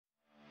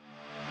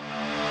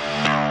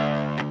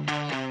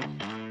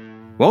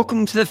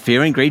Welcome to the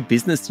Fear and Greed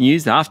Business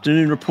News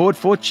Afternoon Report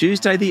for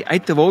Tuesday, the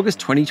 8th of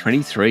August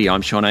 2023.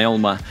 I'm Sean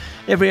Aylmer.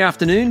 Every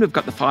afternoon, we've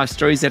got the 5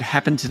 stories that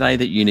happened today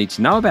that you need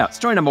to know about.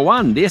 Story number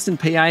 1, the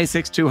S&P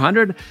ASX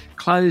 200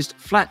 closed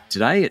flat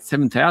today at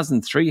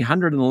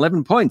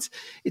 7,311 points.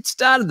 It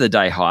started the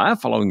day higher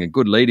following a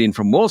good lead-in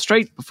from Wall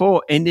Street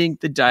before ending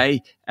the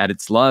day at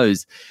its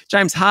lows.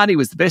 James Hardie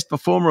was the best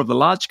performer of the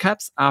large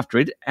caps after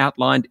it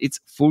outlined its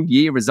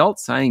full-year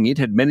results, saying it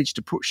had managed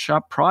to push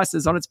up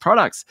prices on its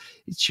products.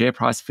 Its share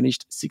price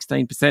finished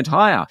 16%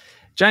 higher.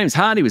 James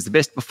Hardie was the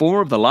best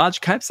performer of the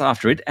large caps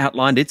after it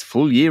outlined its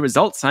full-year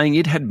results, saying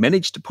it had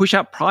managed to push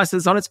up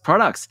prices on its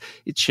products.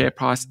 Its share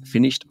price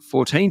finished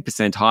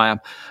 14% higher.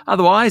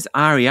 Otherwise,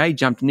 REA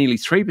jumped nearly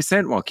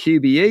 3%, while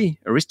QBE,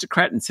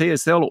 Aristocrat and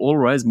CSL all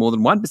rose more than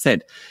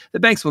 1%. The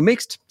banks were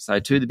mixed, so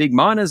too the big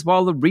miners,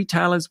 while the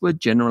retailers were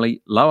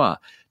generally lower.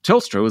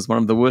 Telstra was one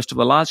of the worst of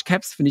the large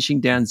caps, finishing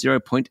down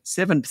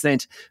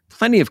 0.7%.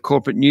 Plenty of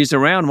corporate news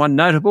around. One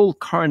notable,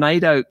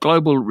 Coronado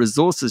Global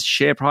Resources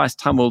share price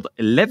tumbled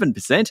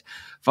 11%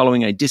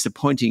 following a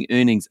disappointing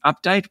earnings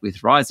update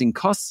with rising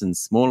costs and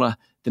smaller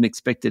than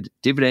expected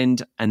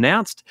dividend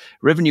announced.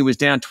 Revenue was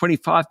down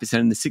 25%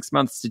 in the 6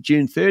 months to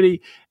June 30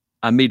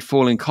 amid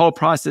falling coal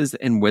prices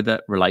and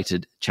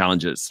weather-related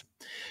challenges.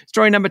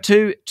 Story number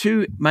 2,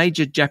 2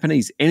 major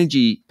Japanese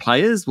energy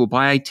players will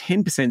buy a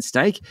 10%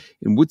 stake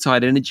in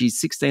Woodside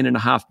Energy's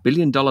 $16.5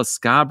 billion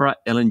Scarborough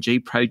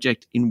LNG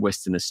project in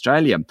Western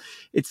Australia.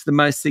 It's the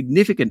most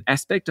significant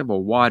aspect of a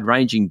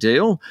wide-ranging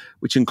deal,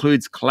 which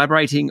includes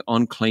collaborating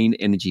on clean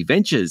energy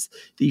ventures.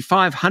 The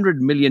 $500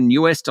 million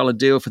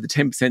deal for the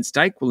 10%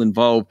 stake will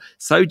involve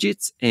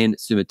Sojitz and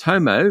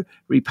Sumitomo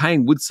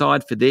repaying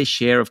Woodside for their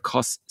share of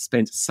costs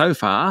spent so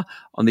far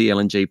on the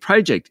LNG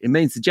project. It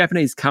means the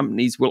Japanese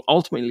companies will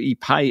ultimately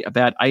pay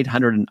about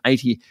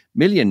 $880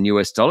 million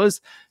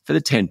for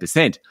the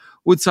 10%.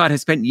 Woodside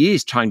has spent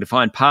years trying to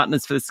find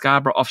partners for the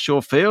Scarborough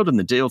offshore field, and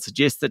the deal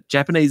suggests that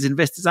Japanese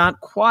investors aren't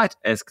quite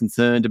as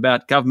concerned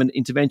about government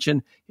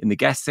intervention in the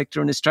gas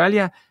sector in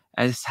Australia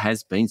as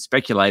has been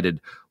speculated.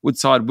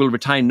 Woodside will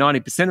retain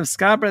 90% of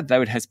Scarborough,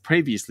 though it has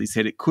previously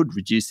said it could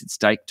reduce its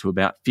stake to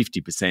about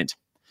 50%.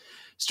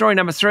 Story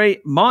number 3,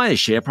 Myer's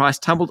share price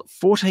tumbled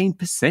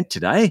 14%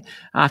 today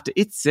after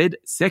it said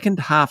second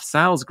half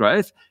sales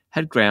growth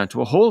had ground to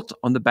a halt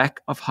on the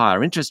back of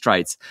higher interest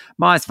rates.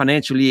 Myer's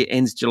financial year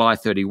ends July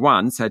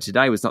 31, so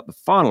today was not the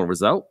final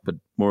result, but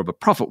more of a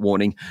profit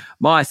warning.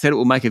 Myer said it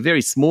will make a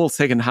very small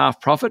second half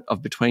profit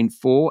of between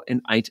 $4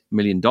 and $8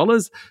 million,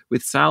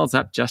 with sales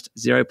up just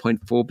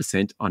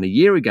 0.4% on a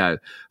year ago.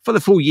 For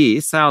the full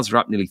year, sales are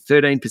up nearly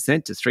 13%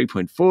 to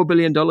 $3.4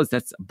 billion.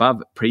 That's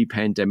above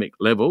pre-pandemic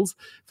levels.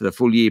 For the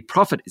full year,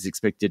 profit is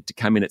expected to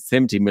come in at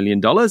 $70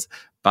 million,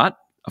 but,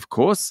 of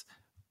course,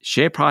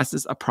 share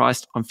prices are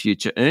priced on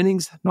future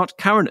earnings, not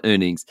current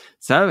earnings.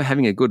 So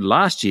having a good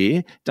last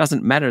year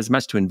doesn't matter as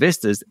much to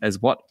investors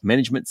as what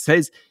management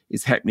says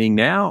is happening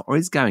now or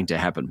is going to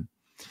happen.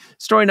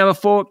 Story number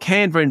 4,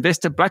 Canberra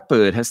investor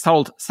Blackbird has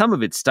sold some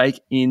of its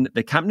stake in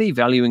the company,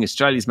 valuing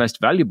Australia's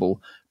most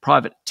valuable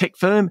private tech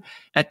firm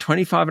at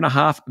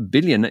 $25.5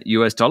 billion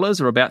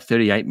or about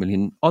 38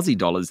 million Aussie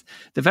dollars.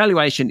 The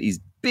valuation is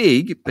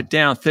big, but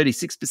down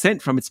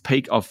 36% from its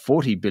peak of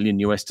 $40 billion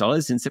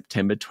in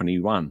September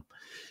 21.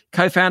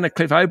 Co-founder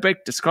Cliff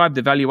Obrecht described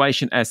the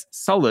valuation as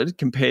solid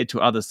compared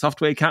to other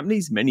software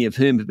companies, many of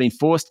whom have been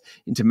forced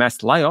into mass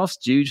layoffs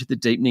due to the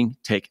deepening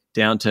tech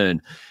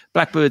downturn.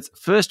 Blackbird's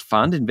first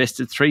fund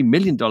invested $3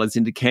 million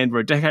into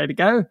Canberra a decade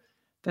ago.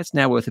 That's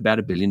now worth about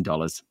 $1 billion.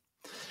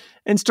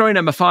 And story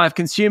number 5,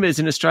 consumers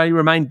in Australia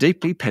remain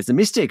deeply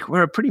pessimistic.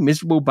 We're a pretty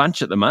miserable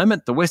bunch at the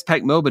moment. The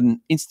Westpac Melbourne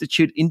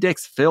Institute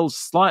Index fell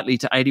slightly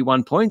to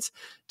 81 points,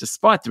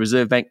 despite the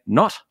Reserve Bank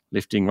not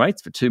lifting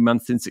rates for 2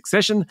 months in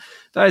succession.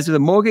 Those with a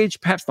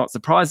mortgage, perhaps not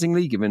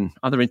surprisingly, given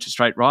other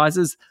interest rate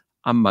rises,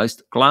 are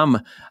most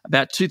glum.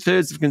 About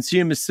 2/3 of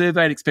consumers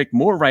surveyed expect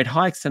more rate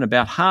hikes, and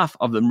about half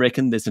of them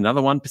reckon there's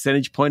another 1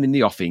 percentage point in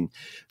the offing.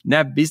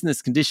 NAB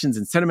Business Conditions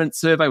and Sentiment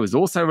Survey was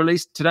also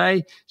released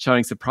today,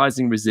 showing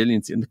surprising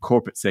resilience in the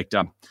corporate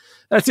sector.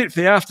 That's it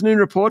for the afternoon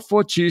report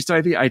for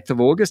Tuesday, the 8th of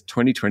August,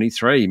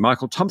 2023.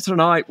 Michael Thompson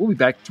and I will be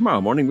back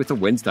tomorrow morning with a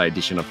Wednesday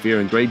edition of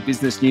Fear and Greed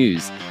Business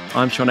News.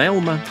 I'm Sean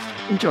Aylmer.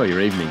 Enjoy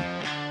your evening.